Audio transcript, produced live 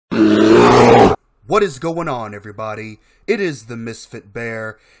What is going on, everybody? It is the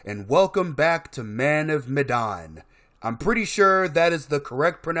Misfitbear, and welcome back to Man of Medan. I'm pretty sure that is the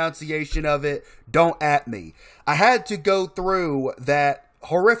correct pronunciation of it. Don't at me. I had to go through that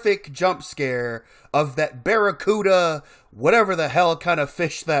horrific jump scare of that barracuda, whatever the hell kind of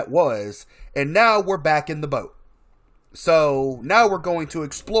fish that was, and now we're back in the boat. So now we're going to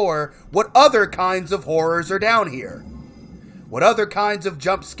explore what other kinds of horrors are down here. What other kinds of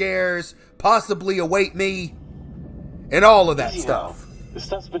jump scares possibly await me, and all of that stuff. This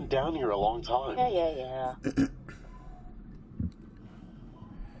stuff's been down here a long time.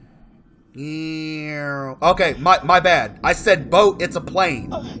 Yeah. Okay, my bad. I said boat, it's a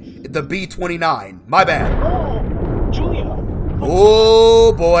plane. The B-29. My bad. Oh, Julia!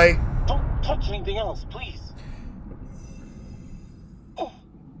 Oh, boy. Don't touch anything else, please.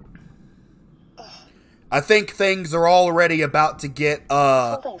 I think things are already about to get,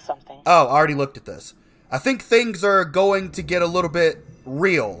 Holding something. Oh, I already looked at this. I think things are going to get a little bit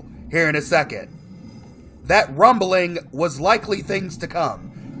real here in a second. That rumbling was likely things to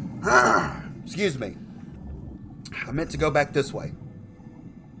come. Excuse me. I meant to go back this way.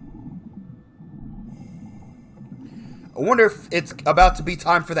 I wonder if it's about to be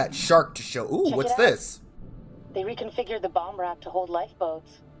time for that shark to show. Ooh, what's this? They reconfigured the bomb rack to hold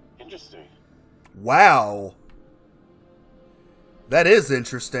lifeboats. Interesting. Wow. That is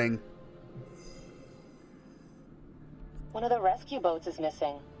interesting. One of the rescue boats is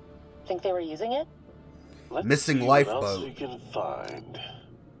missing. Think they were using it? Let's Missing see lifeboat. What else we can find.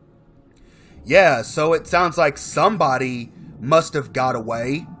 Yeah, so it sounds like somebody must have got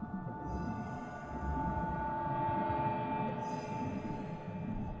away.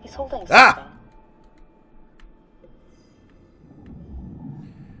 He's holding something. Ah!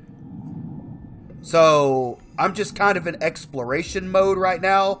 So, I'm just kind of in exploration mode right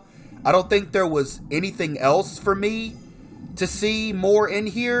now. I don't think there was anything else for me to see more in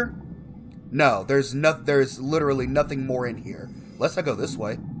here. No, there's literally nothing more in here. Unless I go this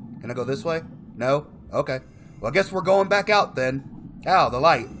way. Can I go this way? No? Okay. Well, I guess we're going back out then. Ow, the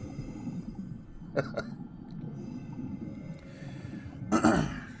light.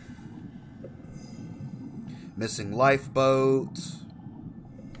 Missing lifeboat.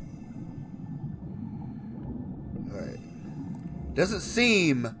 Alright. Doesn't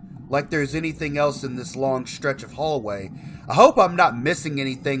seem like there's anything else in this long stretch of hallway. I hope I'm not missing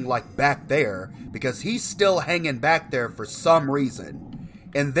anything like back there, because he's still hanging back there for some reason.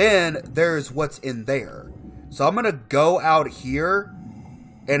 And then there's what's in there. So I'm gonna go out here,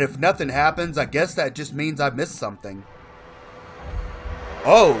 and if nothing happens, I guess that just means I missed something.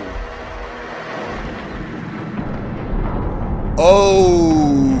 Oh.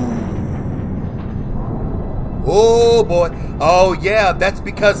 Oh. Oh boy. Oh yeah, that's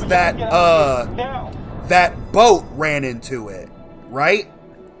because that that boat ran into it, right?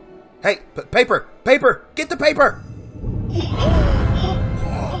 Hey, paper, get the paper.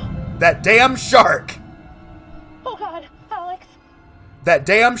 That damn shark. Oh God, Alex. That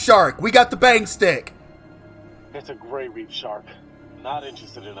damn shark. We got the bang stick. It's a gray reef shark. Not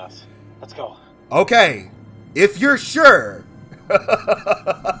interested in us. Let's go. Okay. If you're sure.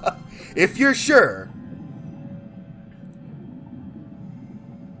 If you're sure.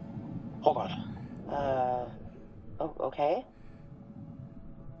 Hold on. Oh, okay.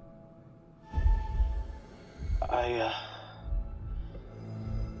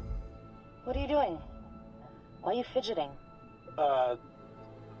 What are you doing? Why are you fidgeting? I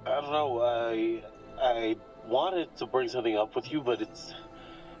don't know. I wanted to bring something up with you, but it's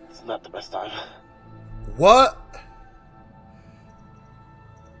not the best time. What?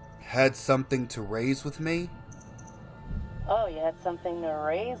 Had something to raise with me? Oh, you had something to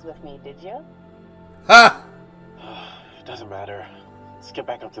raise with me, did you? Ha! It doesn't matter. Let's get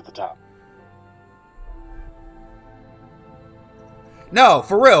back up to the top. No,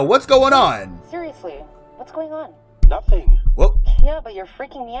 for real, what's going on? Seriously, what's going on? Nothing. Whoa. Yeah, but you're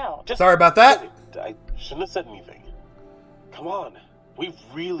freaking me out. Sorry about that. I shouldn't have said anything. Come on. We've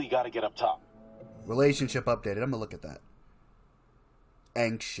really got to get up top. Relationship updated. I'm gonna look at that.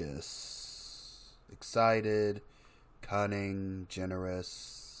 Anxious. Excited. Cunning.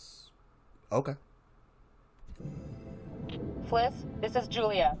 Generous. Okay. Fliss, this is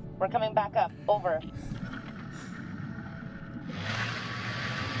Julia. We're coming back up. Over.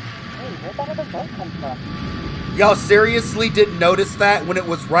 Hey, where'd that other boat come from? Y'all seriously didn't notice that when it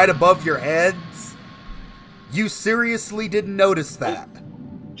was right above your heads? You seriously didn't notice that? Hey,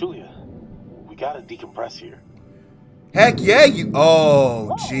 Julia, we gotta decompress here. Heck yeah, you... Oh,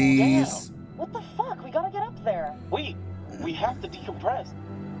 Whoa, jeez. damn. What the fuck? We gotta get up there. Wait, we have to decompress.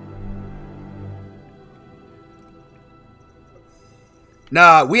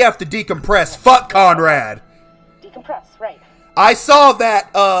 Nah, we have to decompress. Fuck Conrad. Decompress, right. I saw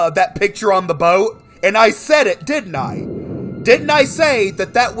that picture on the boat, and I said it, didn't I? Didn't I say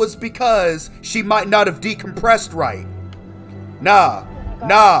that was because she might not have decompressed right? Nah. Oh my God,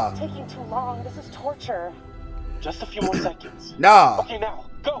 Nah. It's taking too long. This is torture. Just a few more seconds. Nah. Okay, now,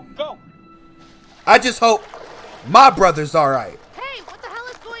 go, go! I just hope my brother's alright. Hey, what the hell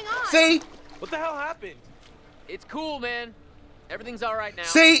is going on? See? What the hell happened? It's cool, man. Everything's all right now.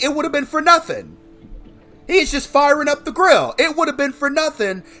 See? It would have been for nothing. He's just firing up the grill. It would have been for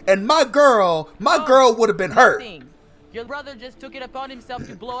nothing, and my girl would have been hurt. Nothing. Your brother just took it upon himself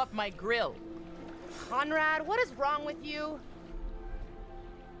to blow up my grill. Conrad, what is wrong with you?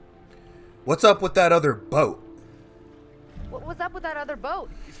 What's up with that other boat? What was up with that other boat?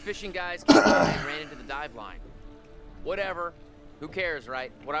 These fishing guys came by and ran into the dive line. Whatever. Who cares,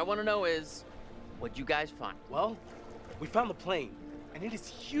 right? What I want to know is, what'd you guys find? Well, we found the plane, and it is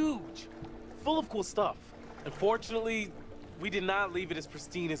huge, full of cool stuff. Unfortunately, we did not leave it as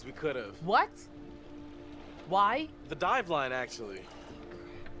pristine as we could have. What? Why? The dive line, actually.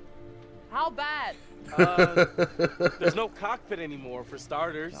 How bad? There's no cockpit anymore, for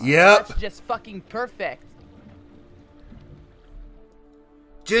starters. Yep. That's just fucking perfect.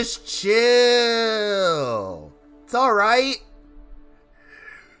 Just chill. It's alright.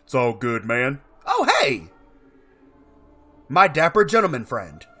 It's all good, man. Oh, hey! My dapper gentleman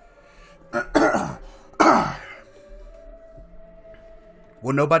friend.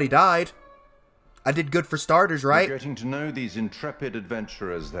 Well, nobody died. I did good for starters, right? You're getting to know these intrepid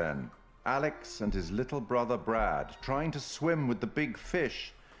adventurers, then. Alex and his little brother Brad, trying to swim with the big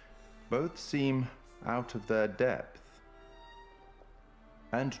fish. Both seem out of their depth.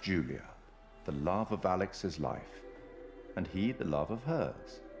 And Julia, the love of Alex's life, and he the love of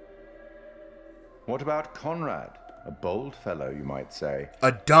hers. What about Conrad? A bold fellow, you might say.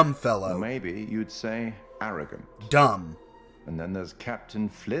 A dumb Or fellow. maybe you'd say arrogant. Dumb. And then there's Captain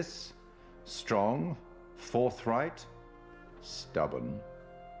Fliss, strong, forthright, stubborn.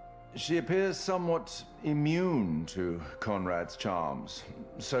 She appears somewhat immune to Conrad's charms,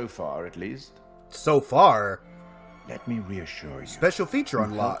 so far at least. So far. Let me reassure you. Special feature you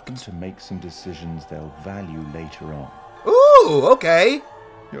help unlocked. them to make some decisions they'll value later on. Ooh, okay.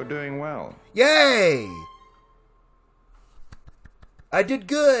 You're doing well. Yay! I did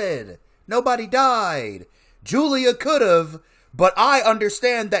good. Nobody died. Julia could've, but I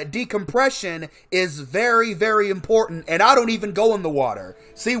understand that decompression is very, very important, and I don't even go in the water.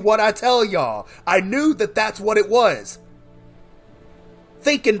 See what I tell y'all? I knew that's what it was.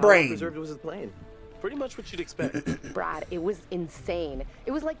 Thinking How brain. preserved was the plane? Pretty much what you'd expect. Brad, it was insane.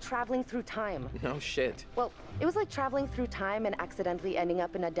 It was like traveling through time. No shit. Well, it was like traveling through time and accidentally ending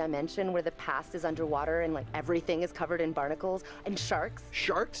up in a dimension where the past is underwater and like everything is covered in barnacles and sharks.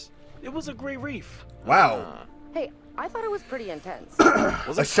 Sharks? It was a great reef. Wow. Hey, I thought it was pretty intense.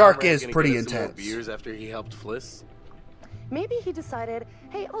 A shark is pretty intense. Beers after he helped Fliss. Maybe he decided,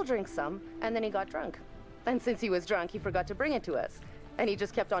 hey, I'll drink some, and then he got drunk. And since he was drunk, he forgot to bring it to us. And he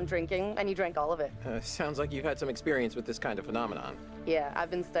just kept on drinking, and he drank all of it. Sounds like you've had some experience with this kind of phenomenon. Yeah, I've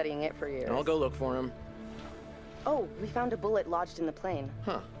been studying it for years. I'll go look for him. Oh, we found a bullet lodged in the plane.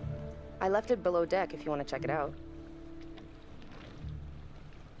 Huh. I left it below deck if you want to check it out.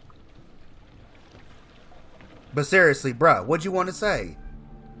 But seriously, bruh, what'd you want to say?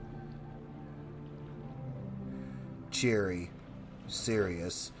 Cheery.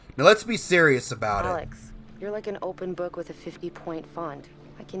 Serious. Now let's be serious about it. Alex, you're like an open book with a 50-point font.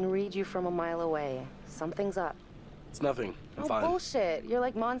 I can read you from a mile away. Something's up. It's nothing. I'm Oh, fine. bullshit. You're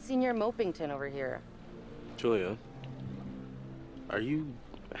like Monsignor Mopington over here. Julia, are you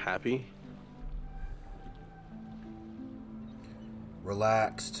happy?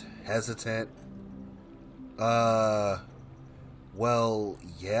 Relaxed. Hesitant. Well,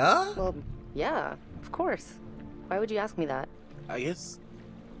 yeah? Well, yeah, of course. Why would you ask me that? I guess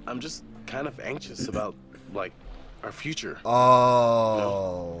I'm just kind of anxious about, like, our future.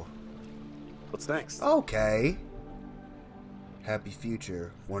 Oh. What's next? Okay. Happy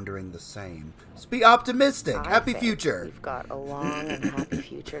future. Wondering the same. Let's be optimistic. I Happy think future. We've got a long and happy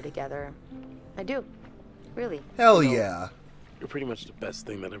future together. I do. Really. Hell You know, yeah. You're pretty much the best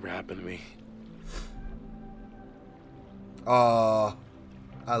thing that ever happened to me. Aw.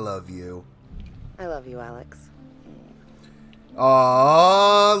 I love you. I love you, Alex.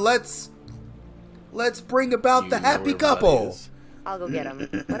 Aw. Let's bring about You the know happy where Buddy couple. is. I'll go get him.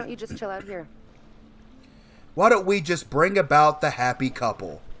 Why don't you just chill out here? Why don't we just bring about the happy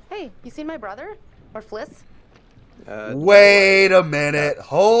couple? Hey, you seen my brother? Or Fliss? Wait a minute.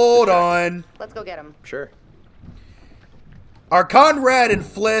 Hold on. Let's go get him. Sure. Are Conrad and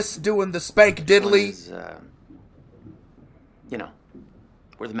Fliss doing the spank diddly? Is, you know,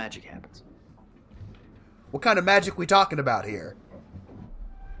 where the magic happens. What kind of magic we talking about here?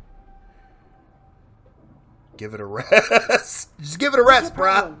 Give it a rest. Just give it a rest,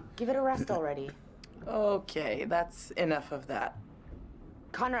 bruh. Give it a rest already. Okay, that's enough of that.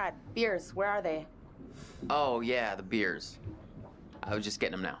 Conrad, beers, where are they? Oh, yeah, the beers. I was just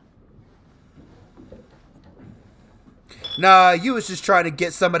getting them now. Nah, you was just trying to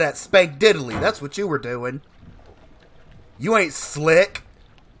get some of that spank diddly. That's what you were doing. You ain't slick.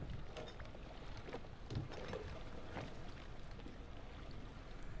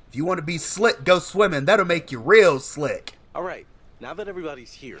 If you want to be slick, go swimming. That'll make you real slick. All right, now that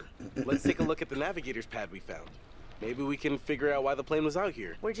everybody's here, let's take a look at the navigator's pad we found. Maybe we can figure out why the plane was out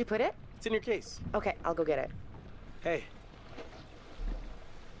here. Where'd you put it? It's in your case. Okay, I'll go get it. Hey,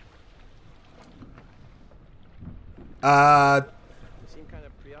 You seem kind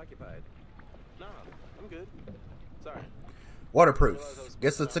of preoccupied. nah, I'm good. Sorry. Waterproof.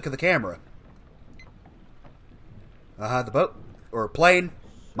 Guess let's look at the camera. The boat. Or plane.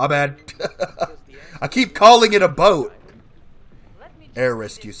 My bad. I keep calling it a boat. Air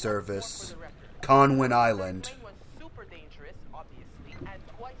Rescue Service. Conwin Island.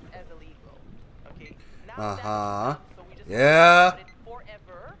 Yeah.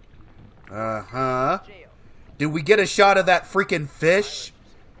 Did we get a shot of that freaking fish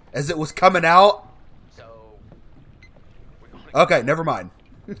as it was coming out? Okay, never mind.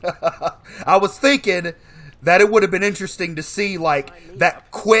 I was thinking that it would have been interesting to see, like,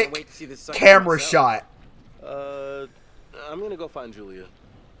 that quick camera shot. I'm gonna go find Julia.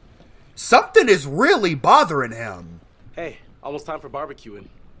 Something is really bothering him. Hey, almost time for barbecuing.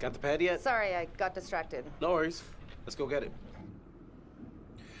 Got the pad yet? Sorry, I got distracted. No worries. Let's go get it.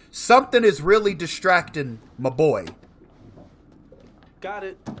 Something is really distracting my boy. Got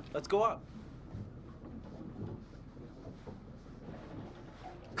it. Let's go up.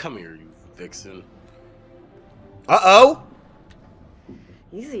 Come here, you vixen. Uh-oh.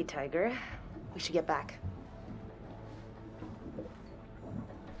 Easy, Tiger. We should get back.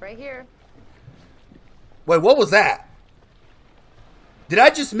 Right here. Wait, what was that? Did I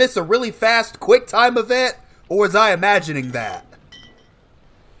just miss a really fast quick time event? Or was I imagining that?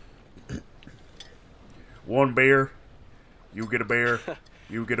 One beer. You get a beer.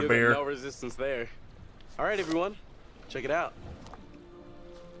 You get a beer. No resistance there. All right, everyone. Check it out.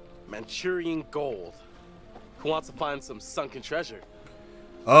 Manchurian gold. Who wants to find some sunken treasure?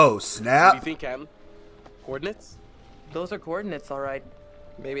 Oh, What do snap. you think, Captain? Coordinates? Those are coordinates, all right.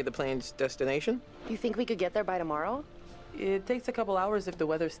 Maybe the plane's destination? You think we could get there by tomorrow? It takes a couple hours if the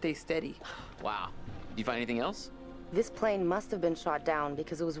weather stays steady. Wow. Did you find anything else? This plane must have been shot down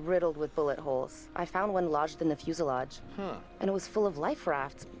because it was riddled with bullet holes. I found one lodged in the fuselage. Huh. And it was full of life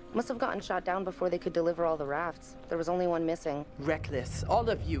rafts. Must have gotten shot down before they could deliver all the rafts. There was only one missing. Reckless, all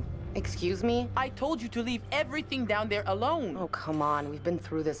of you. Excuse me? I told you to leave everything down there alone. Oh, come on. We've been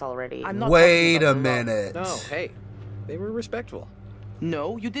through this already. I'm not Wait talking a about the law. minute. No, hey. They were respectful.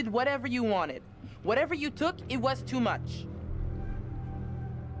 No, you did whatever you wanted. Whatever you took, it was too much.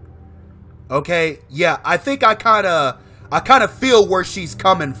 Okay, yeah, I think I kind of feel where she's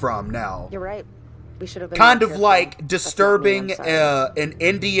coming from now. You're right. We should have been Kind more of careful. like That's not me, disturbing I'm sorry. an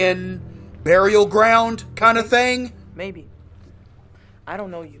Indian burial ground kind of thing. Maybe. I don't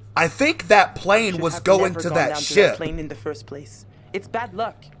know you. I think that plane Should was have going never to gone that down to ship. plane in the first place. It's bad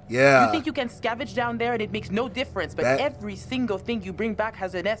luck. Yeah. You think you can scavenge down there and it makes no difference, but That- every single thing you bring back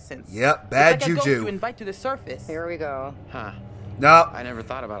has an essence. Yep, bad it's like a ghost juju. you invite to the surface. Here we go. Huh. No, I never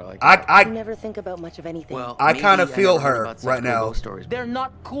thought about it like that. I You never think about much of anything. Well, I maybe kinda feel never heard her about such right cool now. ghost stories. They're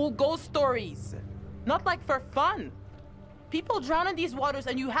not cool ghost stories. Not like for fun. People drown in these waters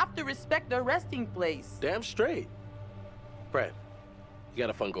and you have to respect their resting place. Damn straight. Brad, you got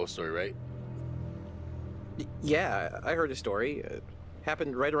a fun ghost story, right? Yeah, I heard a story.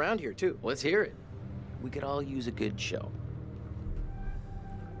 Happened right around here, too. Let's hear it. We could all use a good show.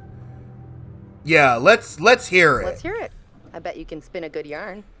 yeah, let's hear it. Let's hear it. I bet you can spin a good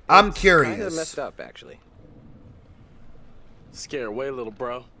yarn. I'm Kind of curious. messed up, actually. Scare away, little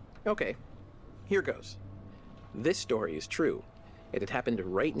bro. Okay, here goes. This story is true. It had happened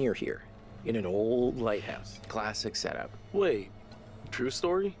right near here, in an old lighthouse. Classic setup. Wait, true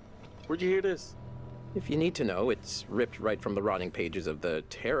story? Where'd you hear this? If you need to know, it's ripped right from the rotting pages of the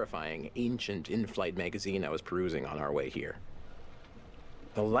terrifying ancient in-flight magazine I was perusing on our way here.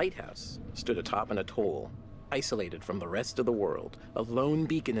 The lighthouse stood atop an atoll, isolated from the rest of the world, a lone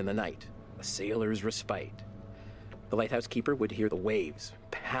beacon in the night, a sailor's respite. The lighthouse keeper would hear the waves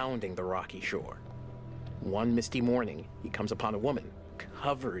pounding the rocky shore. One misty morning, he comes upon a woman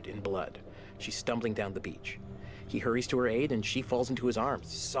covered in blood. She's stumbling down the beach. He hurries to her aid, and she falls into his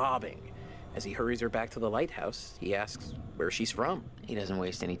arms, sobbing. As he hurries her back to the lighthouse, he asks where she's from. He doesn't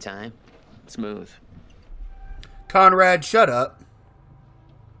waste any time. Smooth. Conrad, shut up.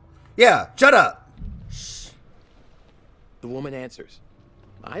 Yeah, shut up. The woman answers,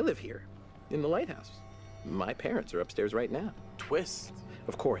 I live here, in the lighthouse. My parents are upstairs right now. Twist.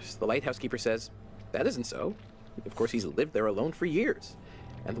 Of course, the lighthouse keeper says, that isn't so. Of course, he's lived there alone for years.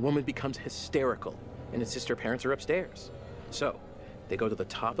 And the woman becomes hysterical and insists her parents are upstairs. So, they go to the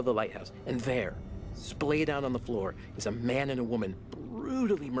top of the lighthouse, and there, splayed out on the floor, is a man and a woman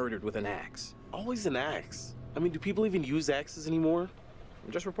brutally murdered with an axe. Always an axe. I mean, do people even use axes anymore?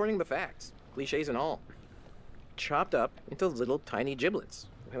 I'm just reporting the facts, cliches and all. Chopped up into little tiny giblets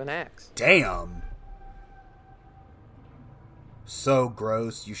with an axe. Damn. So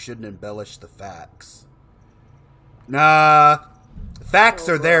gross, you shouldn't embellish the facts. Nah, facts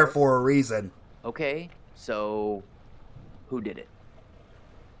are there for a reason. Okay, so who did it?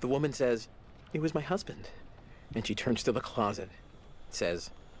 The woman says, it was my husband. And she turns to the closet,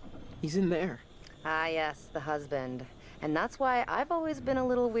 says, he's in there. Ah, yes, the husband. And that's why I've always been a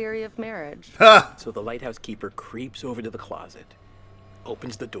little weary of marriage. Ha! So the lighthouse keeper creeps over to the closet,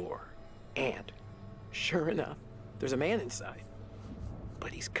 opens the door, and, sure enough, there's a man inside.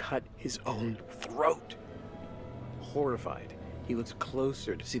 But he's cut his own throat. Horrified, he looks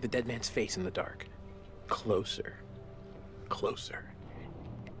closer to see the dead man's face in the dark. Closer. Closer.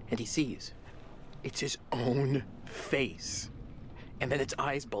 And he sees it's his own face. And then its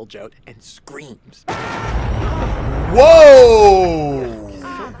eyes bulge out and screams. Whoa!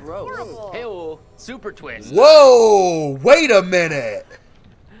 So gross. Hey-oh, super twist. Whoa! Wait a minute!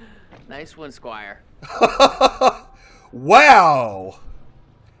 Nice one, Squire. Wow!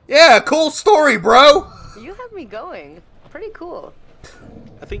 Yeah, cool story, bro! You have me going. Pretty cool.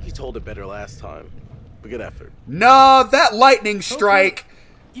 I think you told it better last time. But good effort. Nah, that lightning strike...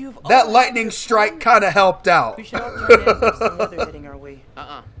 That lightning strike kind of helped out. We should all turn in. There's some weather hitting our way.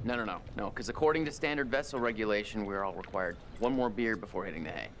 No, because according to standard vessel regulation, we're all required one more beer before hitting the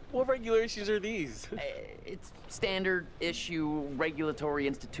hay. What regulations are these? It's standard issue regulatory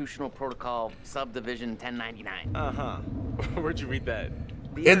institutional protocol subdivision 1099. Uh-huh. Where'd you read that?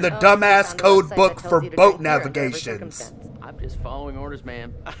 In the dumbass code book for boat navigations. I'm just following orders,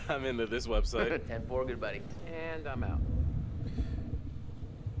 ma'am. I'm into this website. 10-4, good buddy. And I'm out.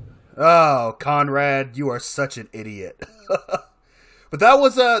 Oh, Conrad, you are such an idiot. But that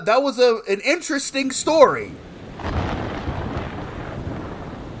was an interesting story.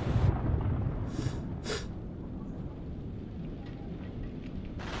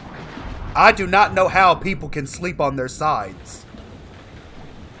 I do not know how people can sleep on their sides.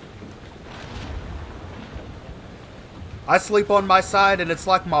 I sleep on my side and it's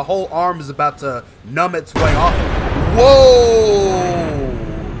like my whole arm is about to numb its way off. Whoa!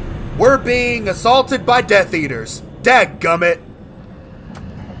 We're being assaulted by Death Eaters. Dadgummit.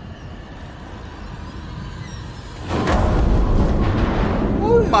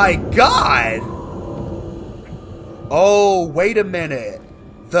 Oh my god! Oh, wait a minute.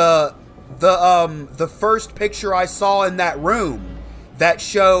 The first picture I saw in that room that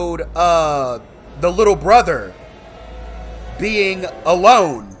showed the little brother being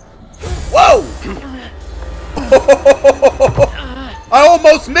alone. Whoa! I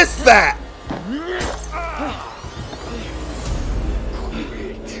almost missed that.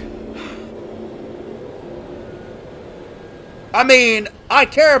 I mean, I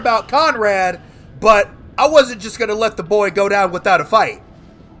care about Conrad, but I wasn't just gonna let the boy go down without a fight.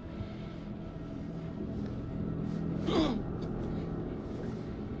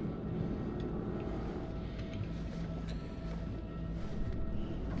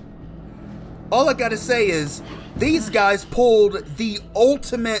 All I gotta say is, these guys pulled the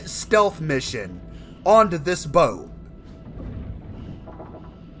ultimate stealth mission onto this boat.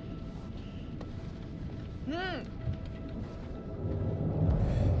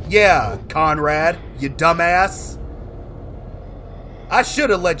 Yeah, Conrad, you dumbass. I should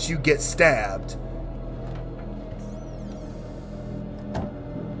have let you get stabbed.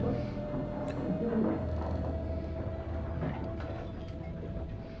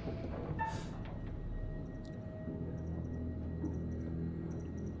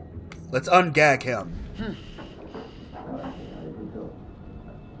 Let's ungag him.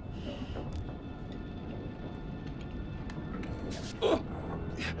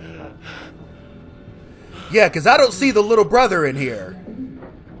 Yeah, because I don't see the little brother in here.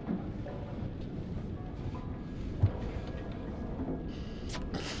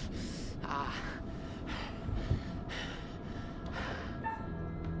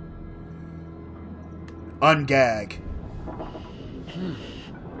 Ungag.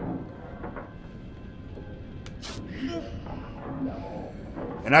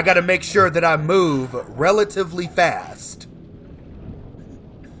 And I gotta make sure that I move relatively fast.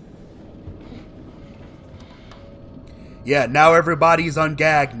 Yeah, now everybody's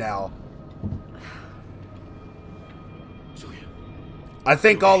ungagged now. I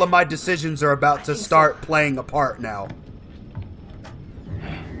think all of my decisions are about to start playing a part now.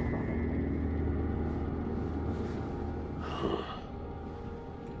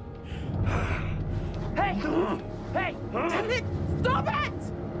 Hey! Hey! Damn it! Stop it!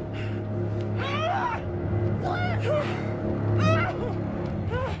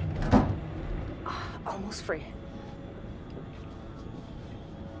 Almost free.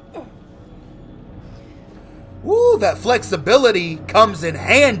 Woo, that flexibility comes in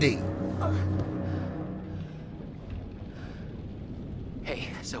handy. Hey,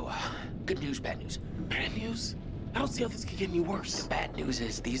 so, good news, bad news. Bad news? I don't see how this could get any worse. The bad news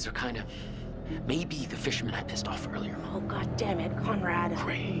is these are kind of maybe the fishermen I pissed off earlier. Oh, God damn it, Conrad.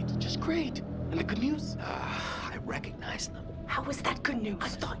 Great, just great. And the good news? I recognize them. How is that good news? I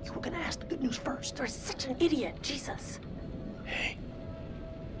thought you were gonna ask the good news first. You're such an idiot, Jesus. Hey,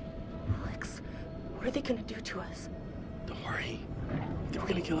 Alex, what are they gonna do to us? don't worry. If they were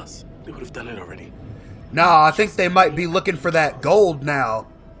gonna kill us, they would have done it already. Nah, I think they might be looking for that gold now.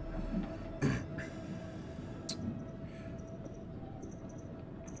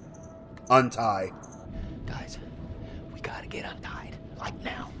 Untie. Guys, we gotta get untied. Like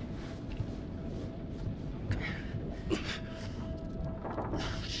now.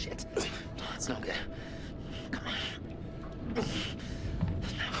 Shit. That's no good. Come on.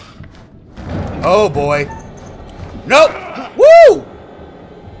 Oh boy. Nope. Woo!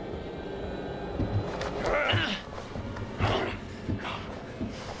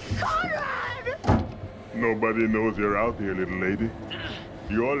 Nobody knows you're out here, little lady.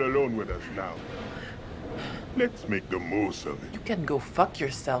 You're all alone with us now. Let's make the most of it. You can go fuck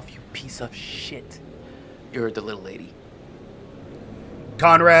yourself, you piece of shit. You're the little lady.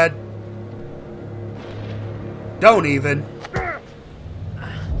 Conrad. Don't even.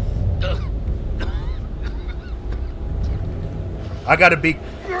 I gotta be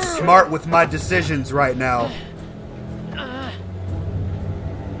smart with my decisions right now.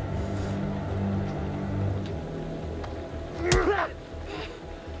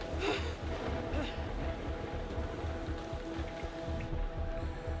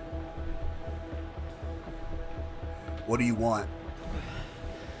 What do you want?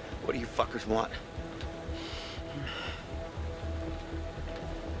 What do you fuckers want?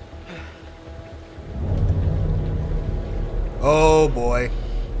 Oh boy.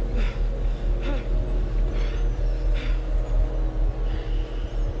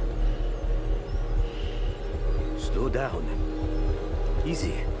 Slow down.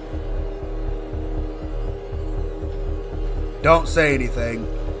 Easy. Don't say anything.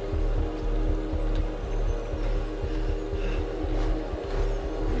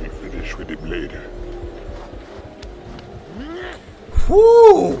 We finish with him later.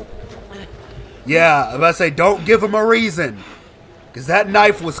 Whoo! Yeah, I'm about to say, don't give him a reason. Because that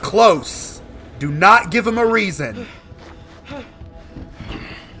knife was close. Do not give him a reason.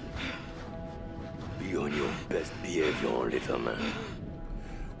 Be on your best behavior, little man.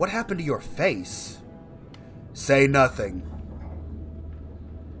 What happened to your face? Say nothing.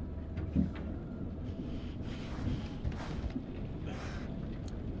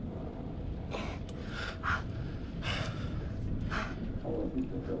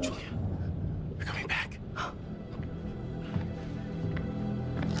 Julia, you're coming back.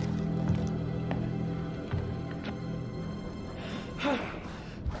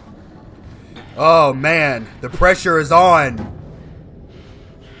 Oh man, the pressure is on.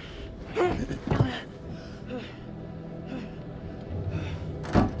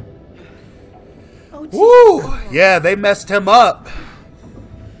 Woo! Yeah, they messed him up.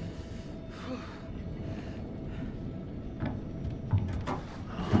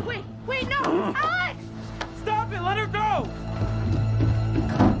 Wait, no! Alex! Stop it! Let her go!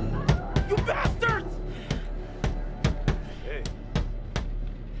 You bastards! Hey.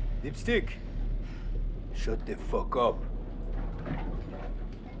 Dipstick. Shut the fuck up.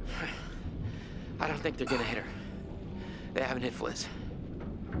 I don't think they're gonna hit her. They haven't hit Fliss.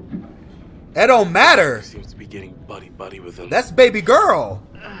 It don't matter. Seems to be getting buddy with them. That's baby girl.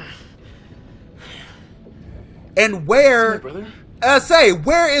 And where? My brother? Say,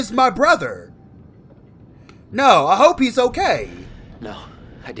 where is my brother? No, I hope he's okay. No,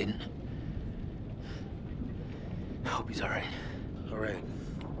 I didn't. I hope he's alright. Alright.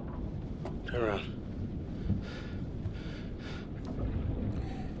 Turn around.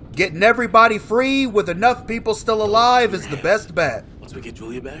 Getting everybody free with enough people still alive is the best bet. Once we get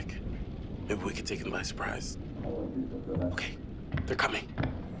Julia back, maybe we can take them by surprise. Okay, they're coming.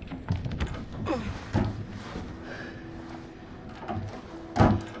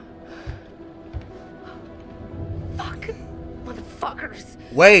 Fuck. Motherfuckers.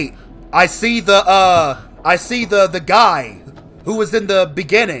 Wait, I see the guy who was in the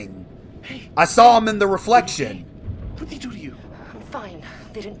beginning. I saw him in the reflection. What did he do to you? I'm fine.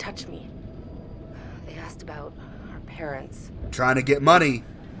 They didn't touch me. They asked about our parents. Trying to get money.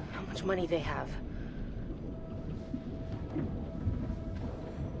 How much money they have.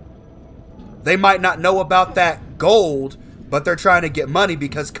 They might not know about that gold, but they're trying to get money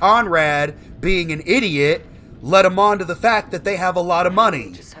because Conrad, being an idiot, led them on to the fact that they have a lot of money.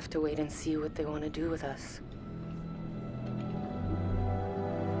 We just have to wait and see what they want to do with us.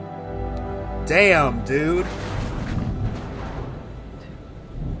 Damn, dude.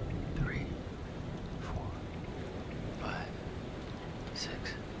 2, 3, 4, 5, 6,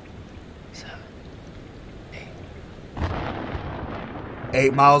 7, 8.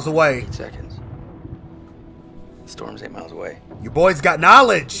 8 miles away. 8 seconds. The storm's 8 miles away. Your boy's got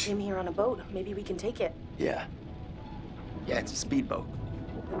knowledge. We came here on a boat. Maybe we can take it. Yeah. Yeah, it's a speedboat.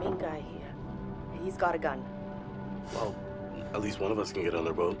 The main guy here. He's got a gun. Well, at least one of us can get on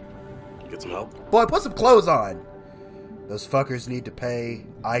their boat. Get some help. Boy, put some clothes on. Those fuckers need to pay.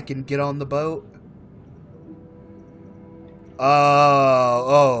 I can get on the boat.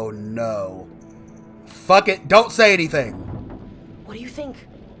 Oh no. Fuck it. Don't say anything. What do you think?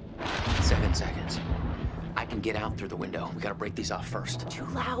 7 seconds. I can get out through the window. We gotta break these off first. Too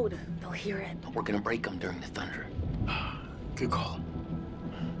loud. They'll hear it. We're gonna break them during the thunder. Good call.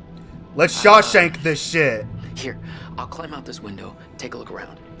 Let's Shawshank this shit. Here, I'll climb out this window, take a look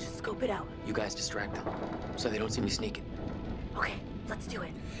around. Just scope it out. You guys distract them, so they don't see me sneaking. Okay, let's do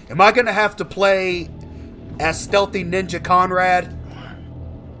it. Am I gonna have to play as Stealthy Ninja Conrad?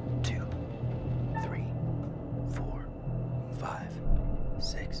 1, 2, 3, 4, 5,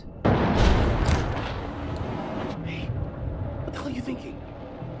 6. Hey, what the hell are you thinking?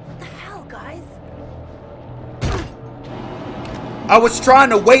 What the hell, guys? I was trying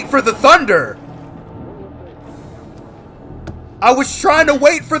to wait for the thunder. I was trying to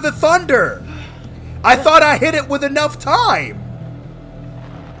wait for the thunder. I thought I hit it with enough time.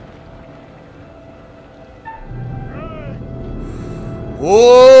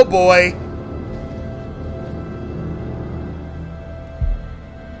 Oh boy.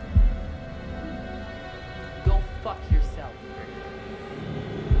 Go fuck yourself.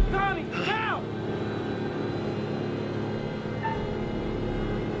 Donnie, now!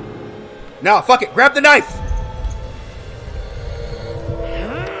 Now, fuck it. Grab the knife.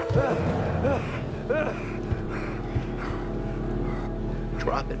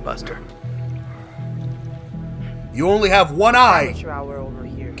 Drop it, Buster. You only have one eye. Amateur hour over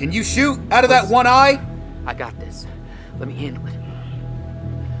here. Can you shoot out of that one eye? I got this. Let me handle it.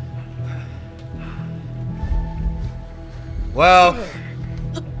 Well,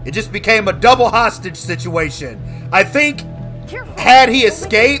 it just became a double hostage situation. I think Careful. had he Don't make it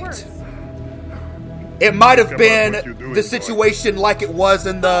escaped, worse. it might have Come on, been what you doing, the boy? situation like it was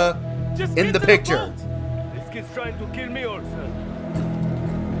in the Just get to picture. boat. This kid's trying to kill me also.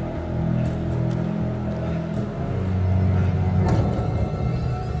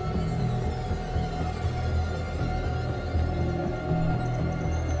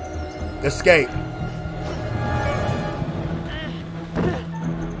 Escape.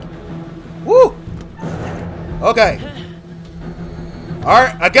 Woo! Okay.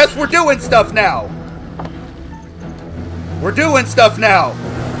 Alright, I guess we're doing stuff now. We're doing stuff now.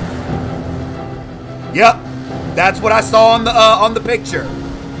 Yep. That's what I saw on the picture.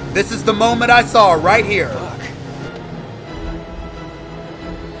 This is the moment I saw right here.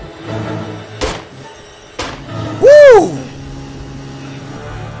 Woo!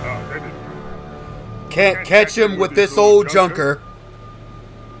 Can't catch him with this old junker.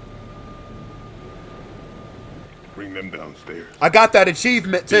 Bring them downstairs. I got that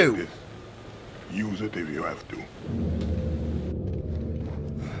achievement Take too. this. Use it if you have to.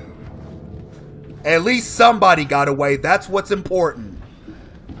 At least somebody got away. That's what's important.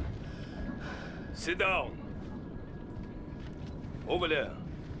 Sit down. Over there.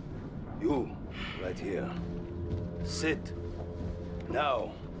 You, right here. Sit.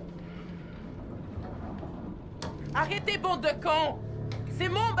 Now. Arrêtez, bande de cons! C'est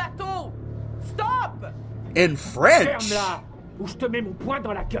mon bateau! Stop! In French. Ferme-la, ou je te mets mon poing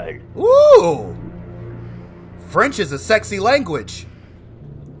dans la gueule. Ooh. French is a sexy language.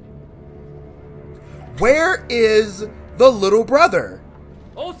 where is the little brother?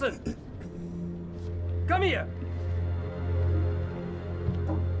 Olsen! Come here!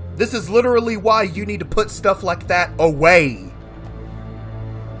 This is literally why you need to put stuff like that away.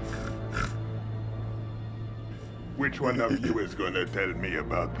 Which one of you is gonna tell me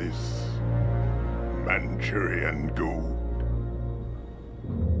about this Manchurian gold?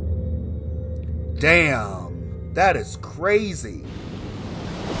 Damn, that is crazy.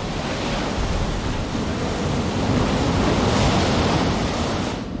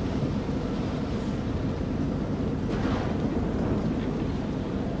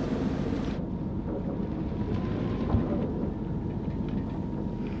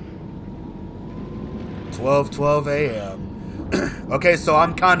 "12 a.m. Okay, so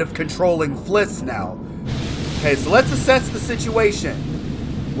I'm kind of controlling Fliss now. Okay, so let's assess the situation.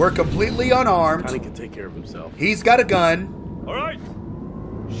 We're completely unarmed. Connie can take care of himself. He's got a gun. All right!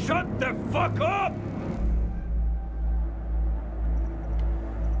 Shut the fuck up!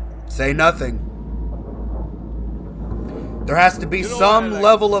 Say nothing. There has to be some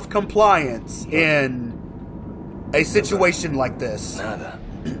level of compliance in a situation like this. Nada.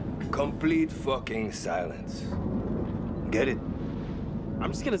 Complete fucking silence. Get it?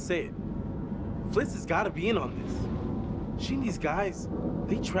 I'm just gonna say it. Fliss has gotta be in on this. She and these guys,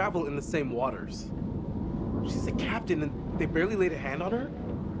 they travel in the same waters. She's a captain and they barely laid a hand on her?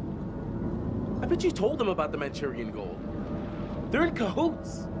 I bet you told them about the Manchurian gold. They're in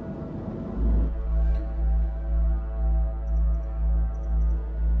cahoots.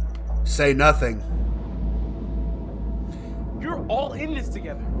 Say nothing. You're all in this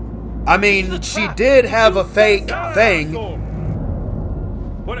together. I mean, she did have a fake thing.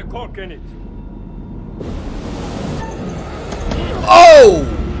 Put a cork in it. Oh!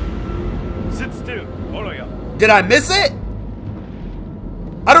 Sit still, all of you. Did I miss it?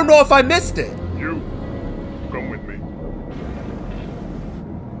 I don't know if I missed it. You, come with me.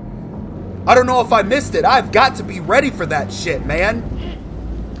 I don't know if I missed it. I've got to be ready for that shit, man.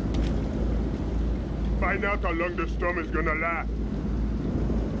 Find out how long the storm is gonna last.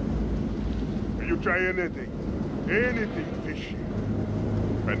 If you try anything fishy,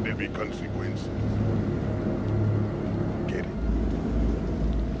 and there'll be consequences. Get it?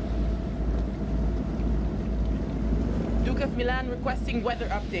 Duke of Milan requesting weather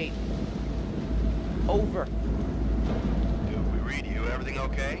update. Over. Duke, we read you. Everything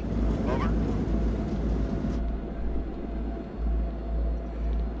okay? Over.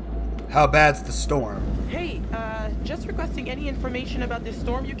 How bad's the storm? Hey, just requesting any information about this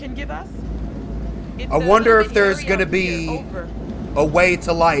storm you can give us? It's I wonder if there's gonna be a way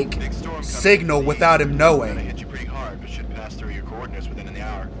to, like, signal without him knowing. Hit you pretty hard, but should pass through your coordinates within an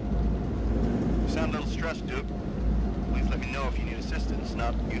hour. You sound a little stressed, Duke. Please let me know if you need assistance.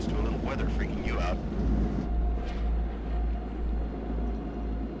 Not used to a little weather freaking you out.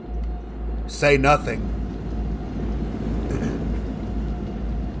 Say nothing.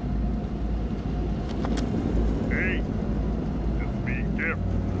 Hey, just be careful.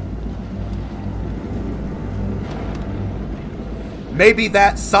 Maybe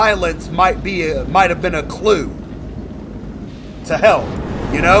that silence might have been a clue to help,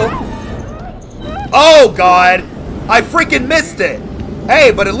 you know? Oh God, I freaking missed it. Hey,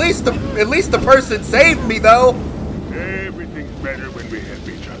 but at least the person saved me though. Everything's better when we help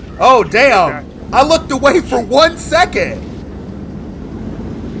each other. Oh damn, I looked away for 1 second.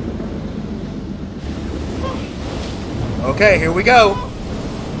 Okay, here we go.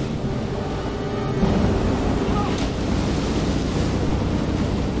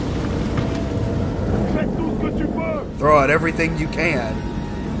 Throw out everything you can.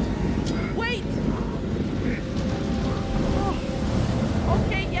 Wait!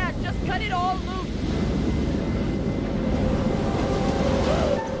 Okay, yeah, just cut it all loose.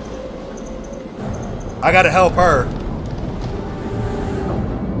 I gotta help her.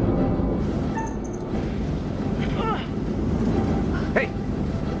 Hey!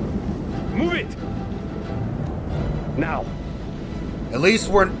 Move it! Now. At least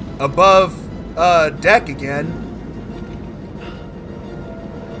we're above deck again.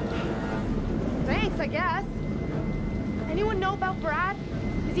 Thanks, I guess. Anyone know about Brad?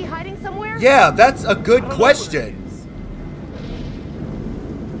 Is he hiding somewhere? Yeah, that's a good question.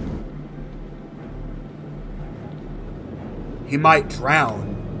 He might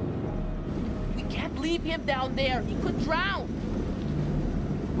drown. We can't leave him down there. He could drown.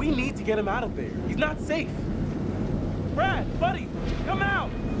 We need to get him out of there. He's not safe. Brad, buddy, come out.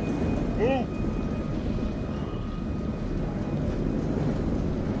 Move.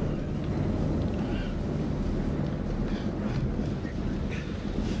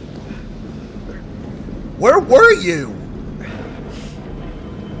 Where were you?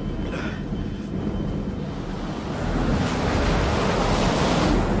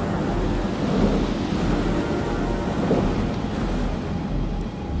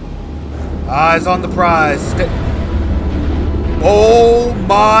 Eyes on the prize. Oh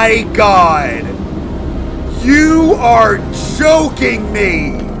my God. You are joking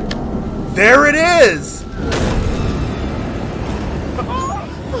me. There it is.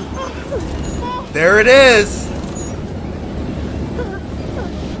 There it is.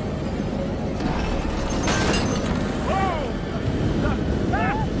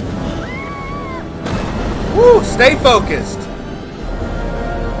 Woo, stay focused.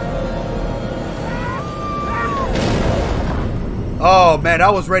 Oh man, I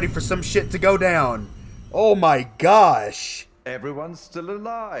was ready for some shit to go down. Oh my gosh. Everyone's still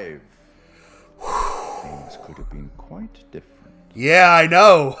alive. Things could have been quite different. Yeah, I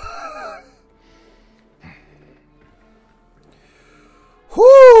know.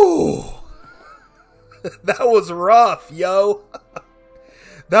 Whew. That was rough, yo.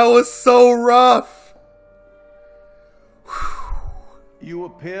 That was so rough. You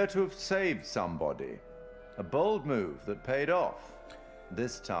appear to have saved somebody. A bold move that paid off.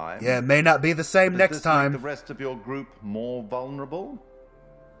 This time... Yeah, it may not be the same next time. Does this make the rest of your group more vulnerable?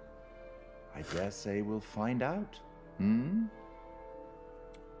 I dare say we'll find out. Hmm?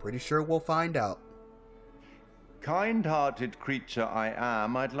 Pretty sure we'll find out. Kind-hearted creature I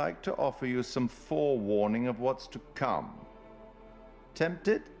am, I'd like to offer you some forewarning of what's to come.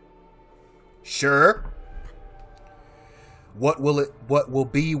 Tempted? Sure. What will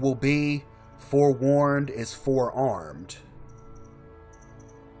be will be. Forewarned is forearmed.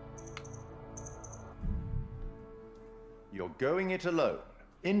 You're going it alone.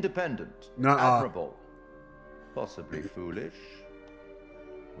 Independent. Nuh-uh. Admirable. Possibly foolish.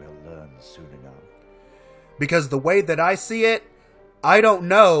 We'll learn soon enough. Because the way that I see it, I don't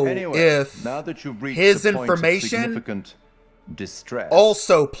know if now that you've reached his the point of information significant distress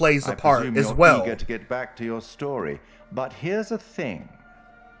also plays a part presume as you're well. Eager to get back to your story, but here's the thing: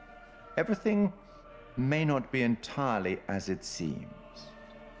 everything may not be entirely as it seems.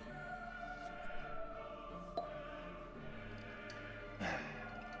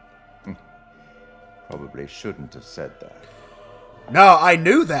 Probably shouldn't have said that. No, I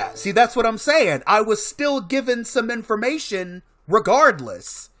knew that. See, that's what I'm saying. I was still given some information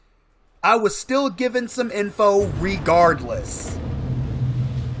regardless. I was still given some info regardless.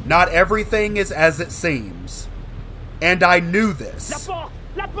 Not everything is as it seems. And I knew this. La porte!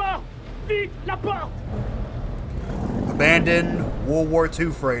 La porte! Vite! La porte! Abandoned World War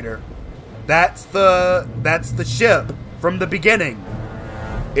II freighter. That's the ship from the beginning.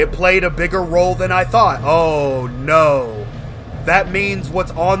 It played a bigger role than I thought. Oh no. That means what's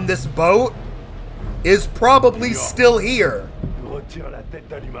on this boat is probably still here.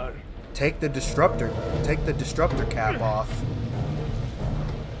 Take the disruptor cap off.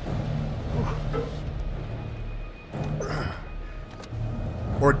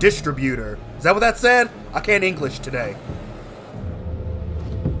 Or distributor. Is that what that said? I can't English today.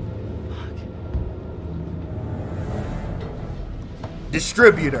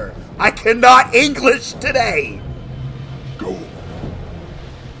 Distributor. I cannot English today. Go.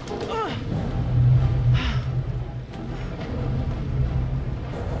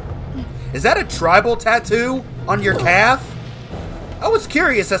 Is that a tribal tattoo on your calf? I was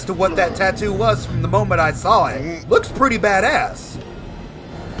curious as to what that tattoo was from the moment I saw it. Looks pretty badass.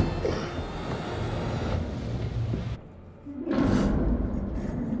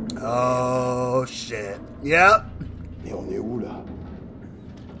 Oh shit. Yep. Mais on est où là?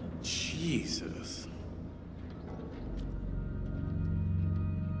 Jesus.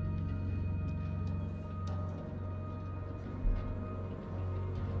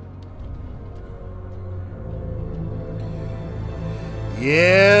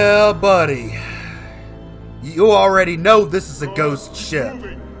 Yeah, buddy. You already know this is a ghost ship.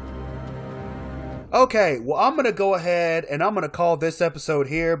 Okay, well, I'm going to go ahead and I'm going to call this episode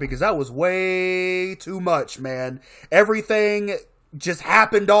here because that was way too much, man. Everything just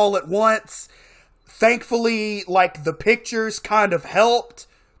happened all at once. Thankfully, like, the pictures kind of helped.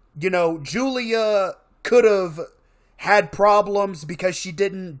 You know, Julia could have had problems because she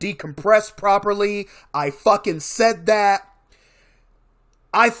didn't decompress properly. I fucking said that.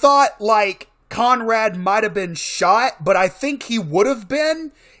 I thought, like, Conrad might have been shot, but I think he would have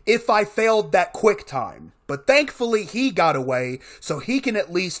been if I failed that quick time. But thankfully, he got away, so he can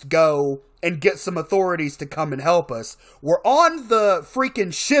at least go and get some authorities to come and help us. We're on the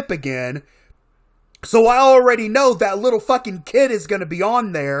freaking ship again. So I already know that little fucking kid is going to be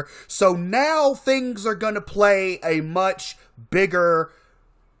on there. So now things are going to play a much bigger...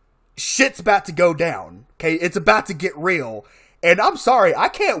 Shit's about to go down. Okay, it's about to get real. And I'm sorry, I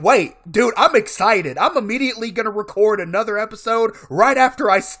can't wait. Dude, I'm excited. I'm immediately going to record another episode right after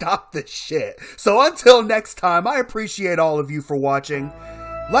I stop this shit. So until next time, I appreciate all of you for watching.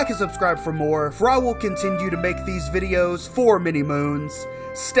 Like and subscribe for more, for I will continue to make these videos for many moons.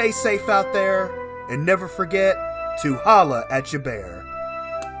 Stay safe out there, and never forget to holla at your bear.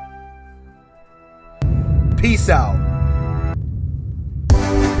 Peace out.